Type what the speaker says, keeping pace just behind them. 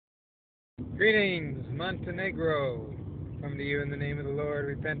Greetings, Montenegro. Come to you in the name of the Lord.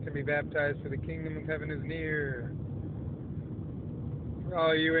 Repent and be baptized, for the kingdom of heaven is near. For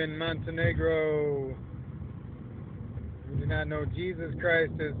all you in Montenegro who do not know Jesus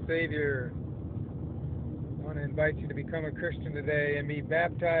Christ as Savior, I want to invite you to become a Christian today and be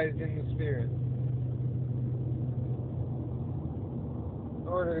baptized in the Spirit. In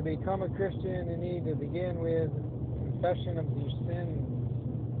order to become a Christian, you need to begin with confession of your sins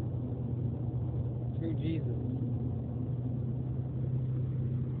to Jesus.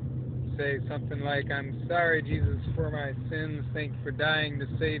 Say something like, I'm sorry, Jesus, for my sins. Thank you for dying to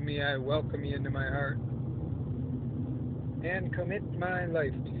save me. I welcome you into my heart and commit my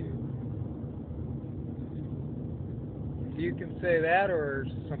life to you. If you can say that or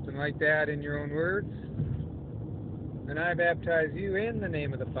something like that in your own words, then I baptize you in the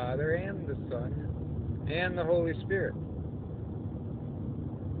name of the Father and the Son and the Holy Spirit.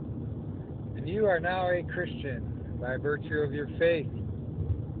 And you are now a Christian by virtue of your faith.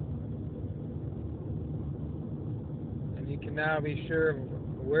 And you can now be sure of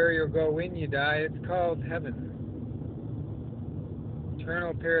where you'll go when you die. It's called heaven.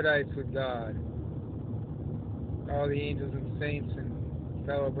 Eternal paradise with God. All the angels and saints and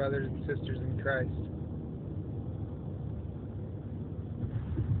fellow brothers and sisters in Christ.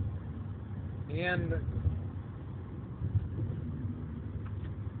 And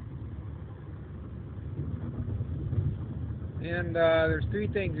there's three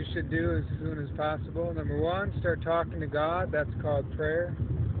things you should do as soon as possible. Number one, start talking to God. That's called prayer.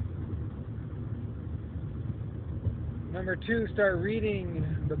 Number two, start reading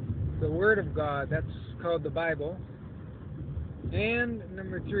the Word of God. That's called the Bible. And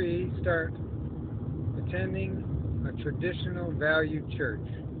number three, start attending a traditional valued church.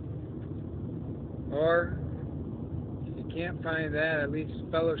 Or, if you can't find that, at least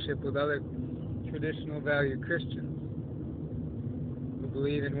fellowship with other traditional valued Christians who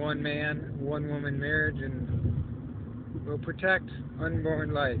believe in one man, one woman marriage and will protect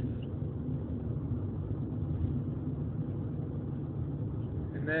unborn life.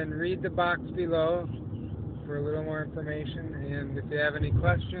 And then read the box below for a little more information, and if you have any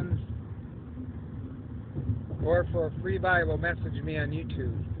questions or for a free Bible, message me on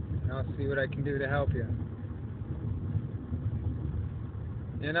YouTube and I'll see what I can do to help you.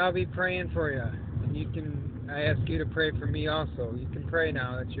 And I'll be praying for you. And I ask you to pray for me also. You can pray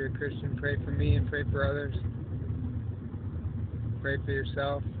now that you're a Christian. Pray for me and pray for others. Pray for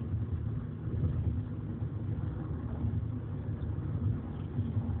yourself.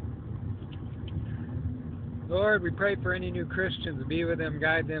 Lord, we pray for any new Christians. Be with them,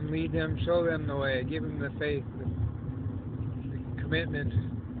 guide them, lead them, show them the way. Give them the faith, the commitment,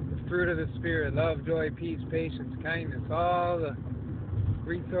 the fruit of the Spirit, love, joy, peace, patience, kindness, all the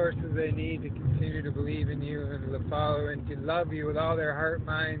resources they need to continue to believe in you and to follow and to love you with all their heart,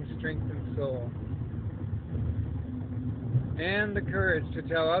 mind, strength, and soul. And the courage to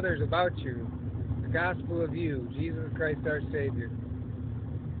tell others about you, the gospel of you, Jesus Christ our Savior,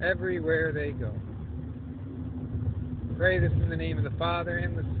 everywhere they go. Pray this in the name of the Father,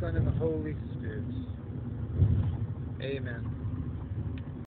 and the Son, and the Holy Spirit. Amen.